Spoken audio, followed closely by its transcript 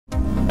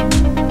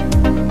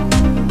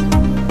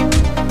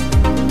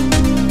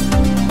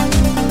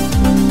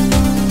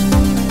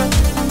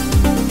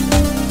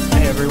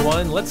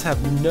let's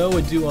have no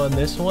ado on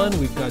this one.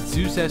 We've got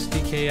Zeus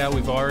SDK out.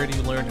 We've already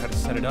learned how to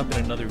set it up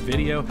in another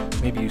video.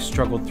 Maybe you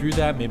struggled through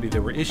that. Maybe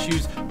there were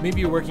issues.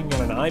 Maybe you're working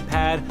on an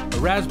iPad, a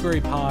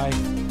Raspberry Pi.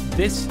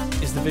 This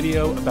is the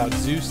video about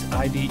Zeus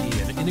IDE,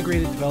 an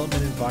integrated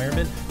development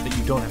environment that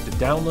you don't have to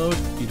download,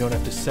 you don't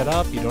have to set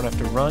up, you don't have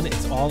to run.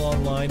 It's all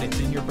online. It's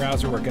in your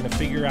browser. We're going to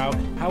figure out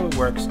how it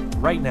works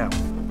right now.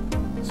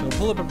 So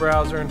pull up a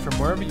browser, and from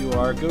wherever you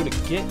are, go to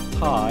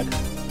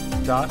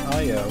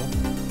gitpod.io /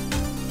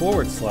 and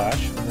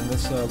then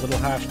this little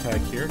hashtag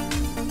here,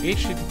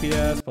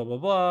 https blah blah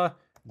blah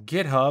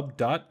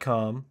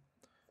github.com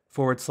 /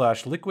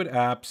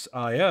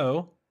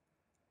 liquidapps.io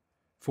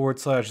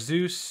 /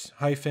 Zeus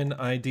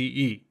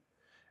IDE.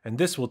 And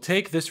this will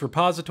take this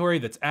repository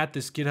that's at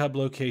this GitHub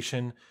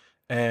location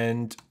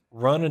and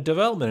run a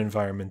development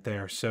environment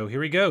there. So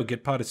here we go,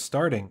 Gitpod is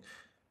starting.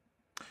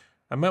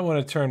 I might want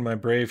to turn my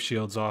Brave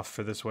shields off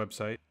for this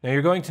website. Now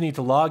you're going to need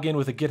to log in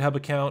with a GitHub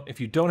account. If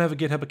you don't have a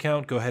GitHub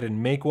account, go ahead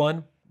and make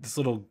one. This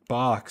little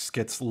box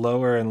gets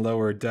lower and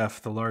lower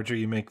def the larger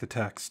you make the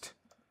text.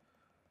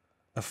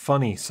 A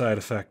funny side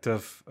effect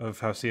of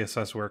how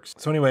CSS works.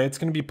 So anyway, it's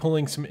going to be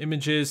pulling some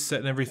images,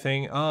 setting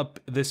everything up.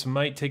 This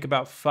might take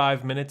about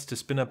 5 minutes to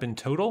spin up in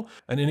total.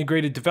 An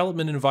integrated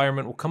development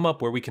environment will come up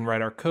where we can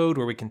write our code,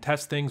 where we can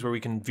test things, where we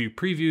can view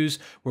previews,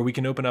 where we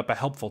can open up a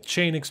helpful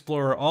chain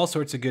explorer, all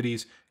sorts of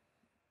goodies.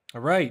 All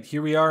right,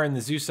 here we are in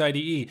the Zeus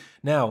IDE.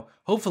 Now,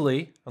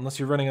 hopefully, unless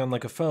you're running on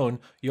like a phone,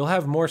 you'll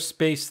have more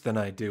space than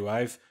I do.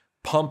 I've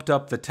pumped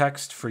up the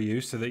text for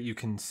you so that you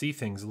can see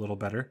things a little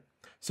better.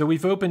 So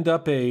we've opened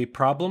up a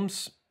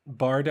problems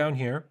bar down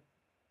here.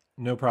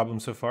 No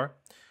problem so far.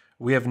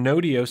 We have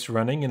Node.EOS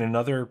running in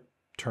another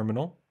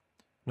terminal,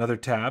 another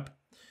tab.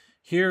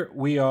 Here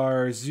we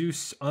are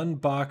Zeus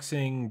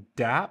unboxing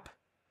dAPP,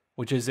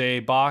 which is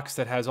a box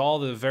that has all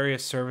the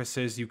various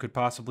services you could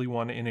possibly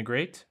want to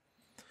integrate.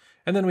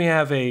 And then we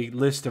have a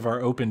list of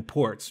our open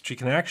ports, which you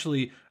can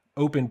actually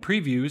open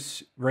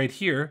previews right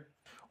here,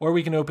 or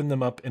we can open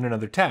them up in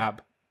another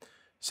tab.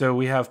 So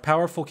we have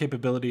powerful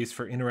capabilities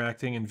for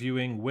interacting and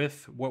viewing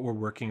with what we're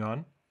working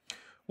on.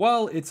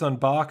 While it's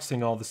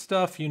unboxing all the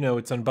stuff, you know,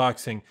 it's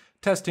unboxing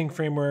testing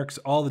frameworks,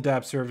 all the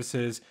dApp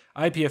services,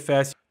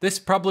 IPFS. This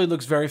probably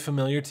looks very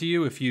familiar to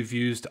you if you've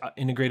used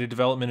integrated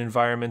development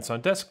environments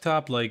on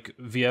desktop like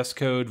VS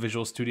Code,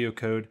 Visual Studio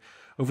Code.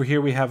 Over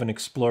here we have an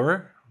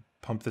Explorer.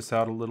 Pump this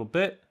out a little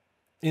bit.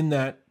 In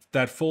that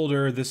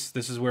folder, this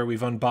is where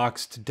we've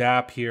unboxed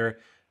dAPP here.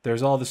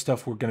 There's all the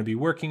stuff we're going to be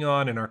working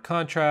on in our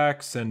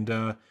contracts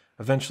and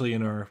eventually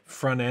in our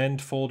front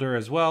end folder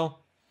as well.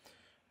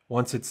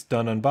 Once it's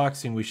done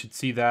unboxing, we should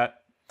see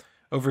that.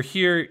 Over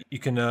here, you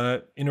can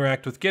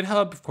interact with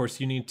GitHub. Of course,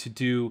 you need to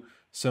do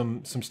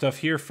some stuff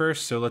here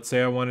first. So let's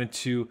say I wanted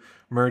to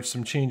merge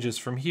some changes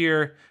from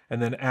here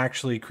and then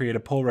actually create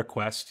a pull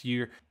request.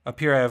 Up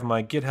here I have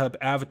my GitHub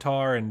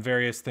avatar and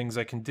various things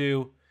I can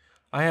do.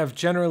 I have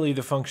generally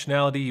the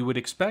functionality you would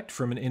expect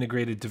from an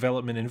integrated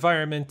development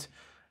environment,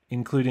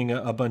 including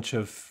a bunch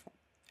of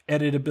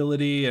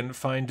editability and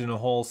finding a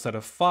whole set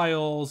of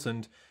files,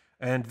 and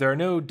there are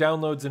no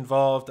downloads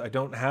involved. I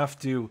don't have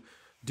to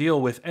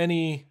deal with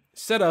any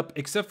setup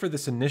except for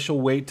this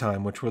initial wait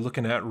time, which we're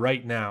looking at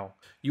right now.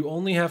 You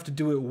only have to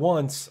do it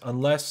once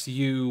unless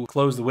you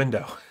close the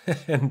window.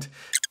 And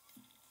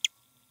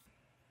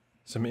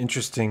some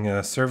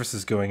interesting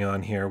services going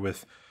on here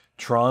with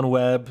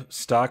TronWeb,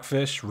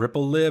 Stockfish,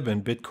 RippleLib,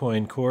 and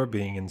Bitcoin Core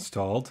being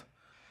installed.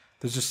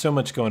 There's just so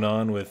much going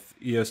on with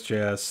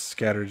EOSJS,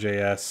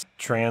 Scatter.js,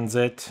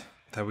 Transit,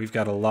 that we've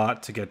got a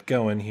lot to get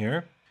going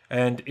here.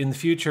 And in the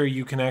future,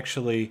 you can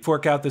actually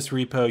fork out this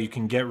repo. You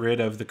can get rid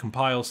of the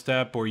compile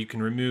step, or you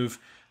can remove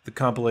the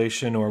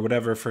compilation or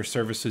whatever for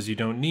services you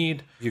don't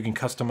need. You can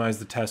customize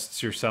the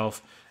tests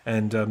yourself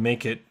and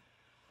make it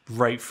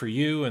right for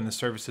you and the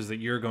services that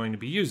you're going to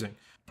be using.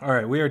 All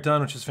right, we are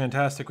done, which is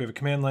fantastic. We have a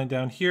command line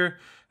down here.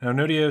 Now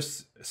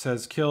Node.EOS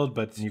says killed,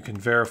 but you can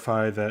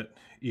verify that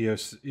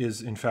EOS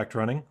is in fact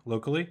running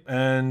locally.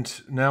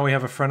 And now we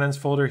have a front ends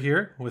folder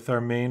here with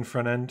our main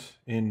front end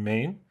in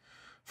main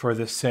for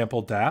this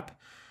sample dAPP.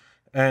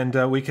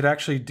 And we could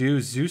actually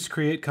do Zeus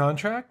create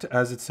contract,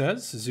 as it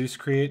says, Zeus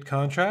create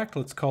contract.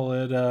 Let's call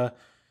it, I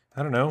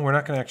don't know, we're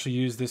not going to actually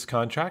use this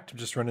contract. I'm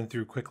just running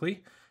through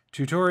quickly.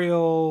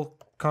 Tutorial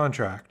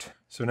contract.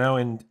 So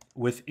now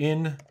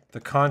within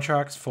the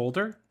contracts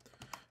folder,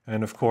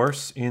 and of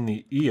course in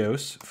the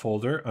EOS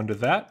folder under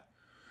that,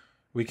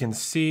 we can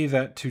see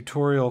that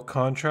tutorial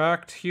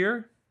contract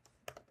here.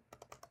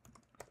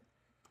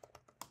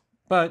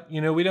 But,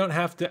 you know, we don't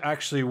have to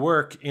actually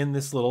work in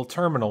this little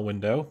terminal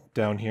window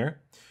down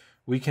here.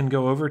 We can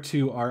go over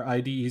to our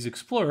IDE's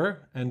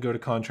Explorer and go to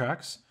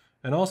contracts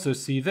and also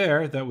see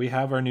there that we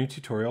have our new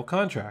tutorial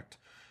contract.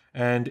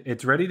 And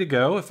it's ready to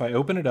go. If I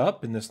open it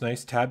up in this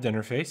nice tabbed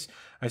interface,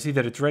 I see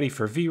that it's ready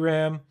for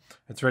VRAM,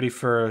 it's ready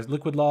for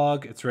liquid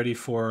log, it's ready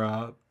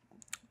for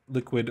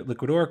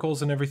liquid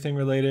oracles and everything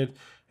related.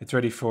 It's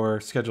ready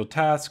for scheduled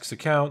tasks,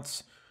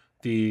 accounts,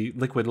 the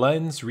liquid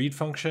lens read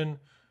function,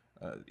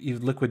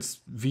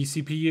 Liquid's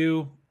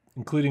vCPU,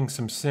 including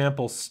some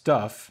sample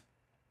stuff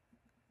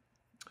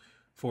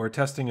for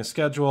testing a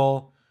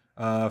schedule,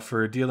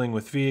 for dealing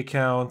with V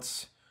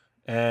accounts,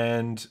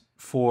 and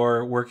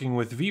for working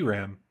with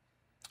VRAM.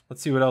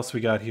 Let's see what else we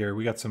got here.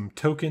 We got some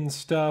token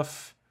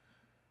stuff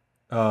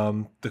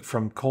from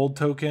Cold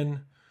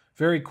Token.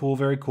 Very cool,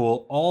 very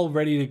cool. All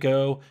ready to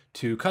go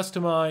to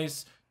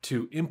customize,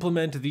 to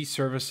implement these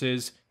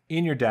services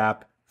in your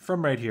DApp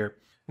from right here.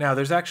 Now,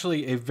 there's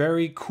actually a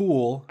very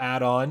cool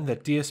add-on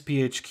that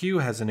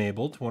DSP-HQ has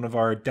enabled, one of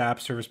our DApp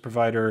service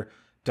provider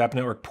DAPP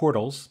Network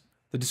portals.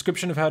 The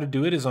description of how to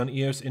do it is on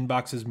EOS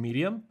Inbox's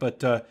Medium,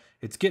 but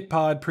it's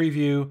Gitpod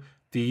preview,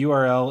 the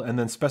URL, and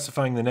then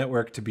specifying the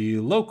network to be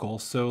local.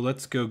 So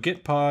let's go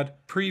Gitpod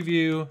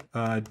preview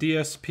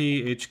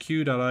dsphq.io,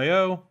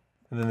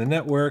 and then the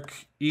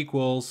network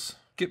equals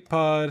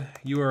Gitpod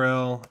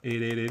URL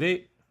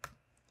 8888.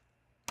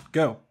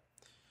 Go.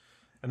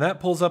 And that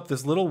pulls up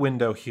this little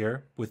window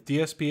here with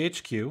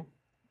DSP-HQ. You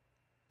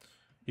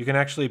can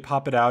actually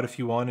pop it out if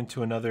you want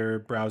into another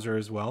browser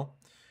as well.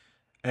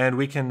 And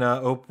we can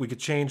we could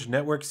change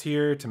networks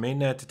here to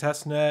mainnet to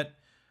testnet.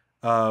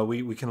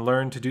 We can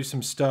learn to do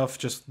some stuff.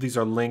 Just these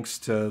are links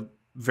to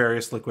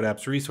various Liquid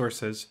Apps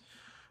resources.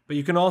 But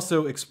you can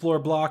also explore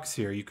blocks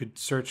here. You could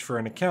search for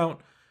an account,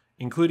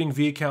 including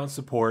vAccount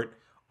support,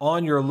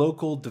 on your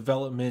local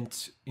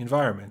development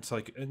environment.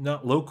 Like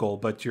not local,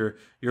 but your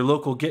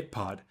local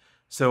Gitpod.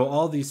 So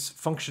all these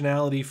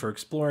functionality for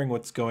exploring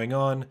what's going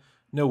on,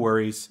 no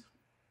worries.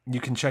 You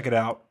can check it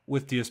out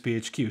with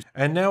DSP-HQ.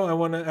 And now I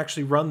want to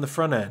actually run the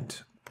front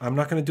end. I'm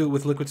not going to do it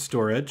with liquid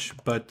storage,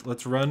 but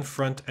let's run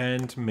front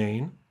end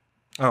main.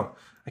 Oh,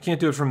 I can't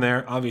do it from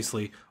there,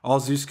 obviously.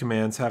 All Zeus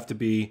commands have to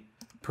be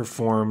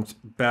performed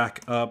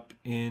back up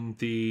in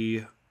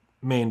the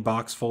main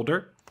box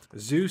folder.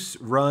 Zeus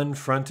run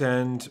front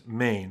end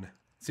main.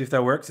 See if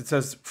that works. It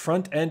says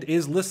front end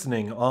is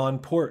listening on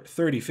port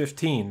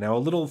 3015. Now a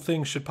little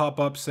thing should pop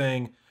up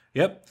saying,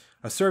 yep,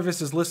 a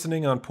service is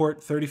listening on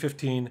port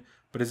 3015,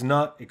 but is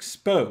not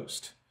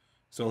exposed.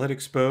 So I'll hit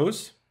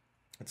expose.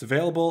 It's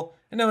available.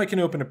 And now I can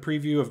open a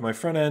preview of my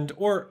front end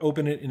or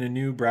open it in a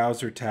new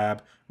browser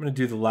tab. I'm going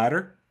to do the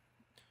latter.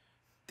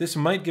 This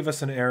might give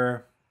us an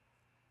error,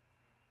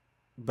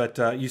 but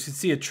you should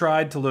see it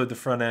tried to load the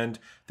front end.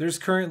 There's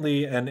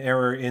currently an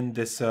error in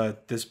this,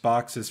 this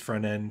box's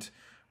front end,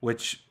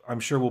 which I'm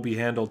sure will be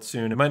handled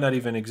soon. It might not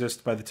even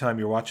exist by the time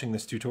you're watching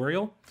this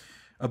tutorial.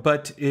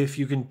 But if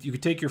you can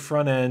take your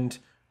front end,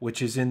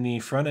 which is in the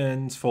front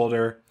ends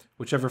folder,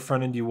 whichever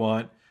front end you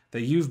want,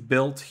 that you've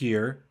built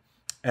here,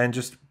 and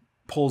just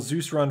pull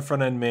Zeus run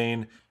front end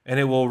main, and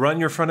it will run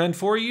your front end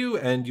for you,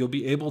 and you'll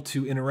be able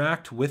to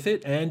interact with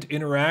it and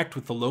interact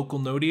with the local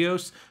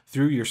Node.EOS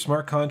through your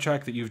smart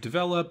contract that you've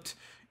developed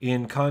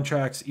in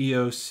contracts,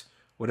 EOS,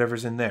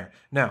 whatever's in there.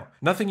 Now,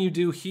 nothing you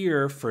do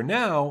here for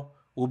now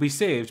will be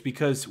saved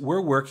because we're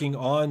working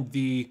on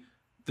the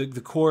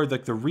core,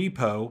 like the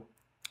repo.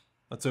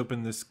 Let's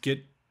open this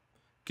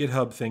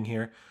GitHub thing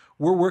here.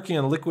 We're working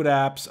on Liquid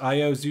Apps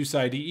IO Zeus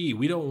IDE.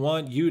 We don't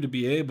want you to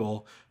be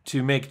able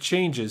to make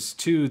changes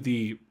to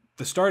the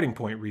starting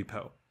point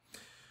repo.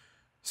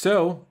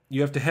 So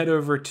you have to head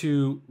over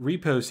to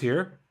repos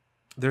here.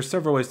 There's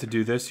several ways to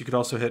do this. You could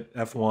also hit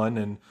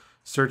F1 and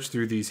search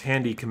through these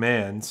handy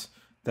commands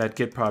that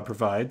Gitpod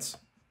provides.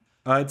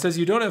 It says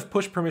you don't have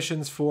push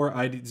permissions for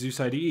Zeus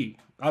IDE,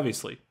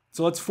 obviously.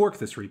 So let's fork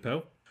this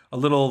repo. A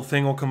little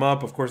thing will come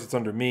up, of course it's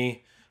under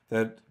me,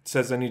 that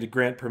says I need to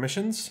grant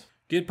permissions.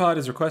 Gitpod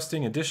is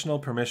requesting additional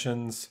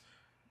permissions.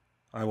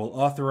 I will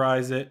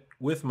authorize it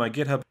with my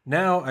GitHub.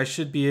 Now I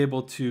should be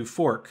able to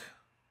fork.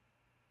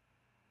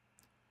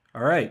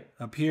 All right,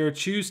 up here,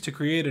 choose to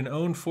create an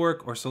own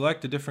fork or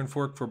select a different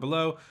fork for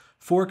below.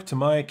 Fork to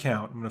my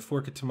account. I'm going to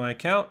fork it to my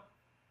account.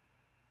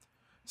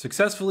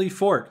 Successfully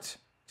forked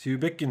to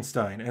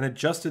Wittgenstein and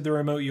adjusted the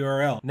remote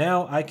URL.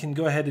 Now I can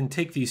go ahead and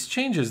take these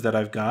changes that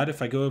I've got.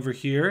 If I go over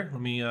here,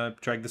 let me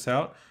drag this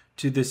out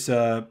to this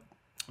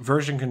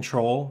version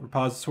control,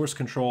 source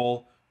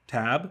control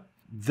tab.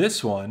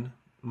 This one,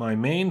 my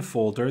main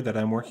folder that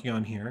I'm working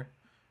on here,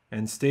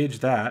 and stage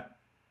that.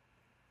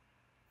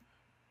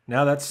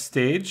 Now that's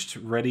staged,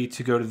 ready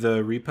to go to the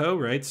repo,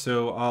 right?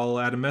 So I'll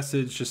add a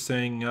message just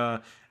saying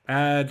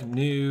add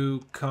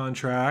new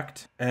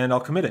contract, and I'll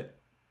commit it.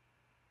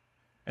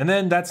 And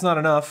then that's not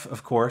enough,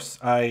 of course.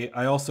 I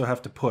also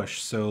have to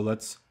push. So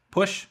let's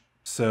push.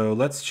 So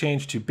let's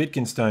change to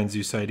Wittgenstein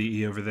Zeus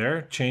IDE over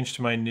there. Change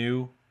to my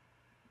new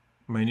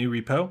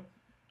repo,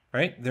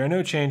 right? There are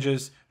no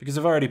changes because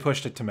I've already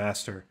pushed it to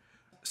master.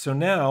 So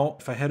now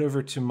if I head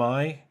over to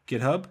my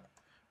GitHub,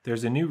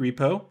 there's a new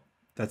repo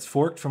that's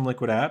forked from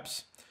Liquid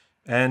Apps.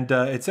 And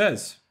it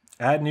says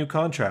add new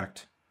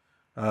contract.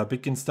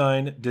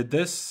 Wittgenstein did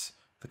this.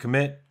 The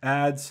commit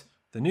adds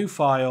the new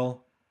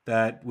file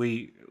that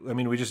we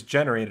just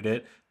generated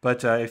it,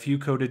 but if you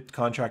coded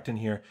contract in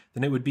here,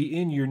 then it would be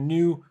in your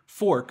new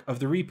fork of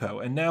the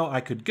repo. And now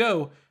I could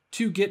go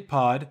to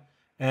Gitpod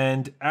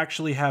and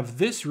actually have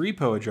this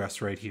repo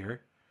address right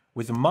here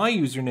with my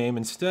username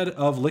instead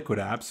of Liquid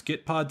Apps,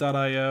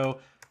 gitpod.io,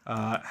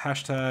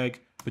 hashtag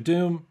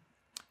Badoom,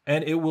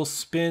 and it will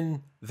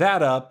spin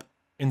that up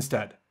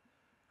instead.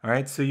 All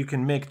right, so you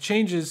can make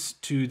changes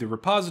to the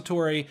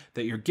repository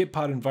that your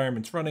Gitpod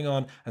environment's running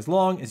on as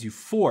long as you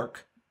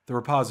fork the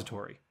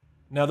repository.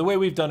 Now, the way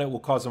we've done it will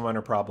cause a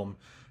minor problem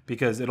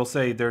because it'll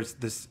say there's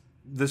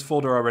this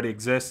folder already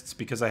exists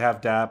because I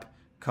have DAPP,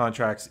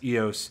 contracts,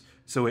 EOS,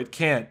 so it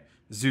can't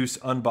Zeus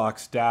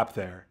unbox DAPP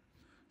there.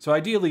 So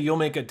ideally, you'll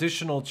make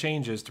additional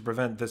changes to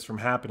prevent this from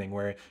happening,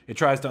 where it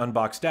tries to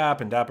unbox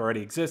DAPP and DAPP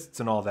already exists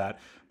and all that.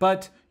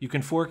 But you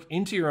can fork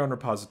into your own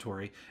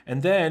repository,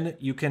 and then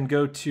you can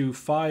go to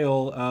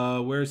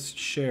File, where's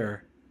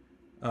Share?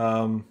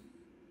 There's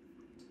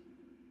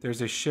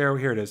a Share,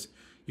 here it is.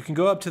 You can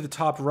go up to the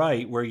top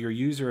right where your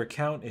user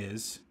account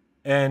is,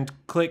 and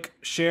click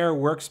Share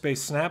Workspace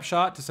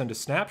Snapshot to send a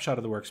snapshot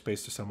of the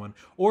workspace to someone,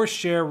 or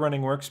Share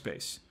Running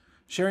Workspace.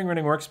 Sharing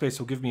Running Workspace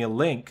will give me a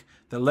link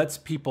that lets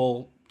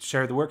people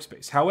share the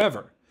workspace.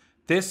 However,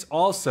 this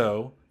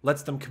also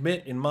lets them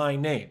commit in my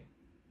name.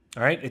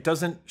 All right, it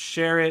doesn't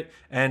share it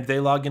and they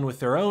log in with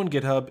their own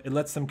GitHub. It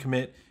lets them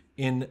commit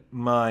in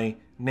my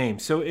name.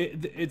 So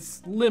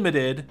it's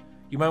limited.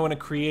 You might want to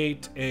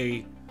create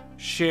a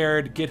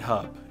shared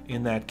GitHub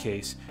in that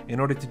case in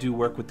order to do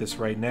work with this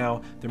right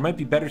now. There might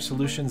be better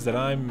solutions that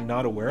I'm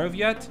not aware of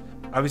yet.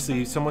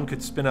 Obviously, someone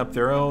could spin up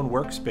their own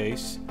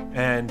workspace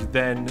and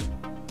then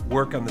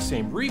work on the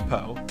same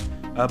repo.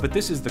 But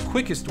this is the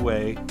quickest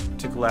way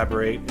to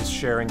collaborate, is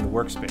sharing the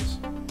workspace.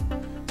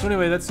 So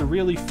anyway, that's a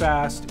really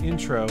fast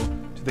intro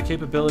to the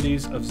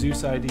capabilities of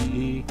Zeus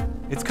IDE.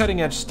 It's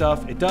cutting edge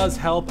stuff. It does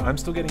help. I'm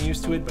still getting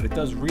used to it, but it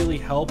does really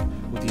help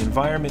with the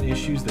environment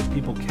issues that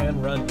people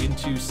can run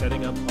into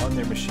setting up on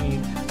their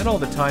machine and all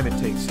the time it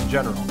takes in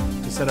general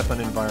to set up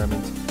an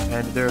environment.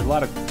 And there are a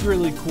lot of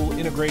really cool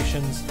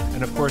integrations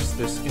and of course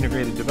this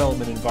integrated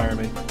development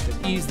environment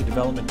that ease the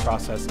development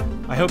process.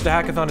 I hope the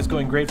hackathon is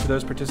going great for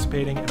those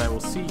participating, and I will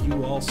see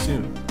you all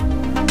soon.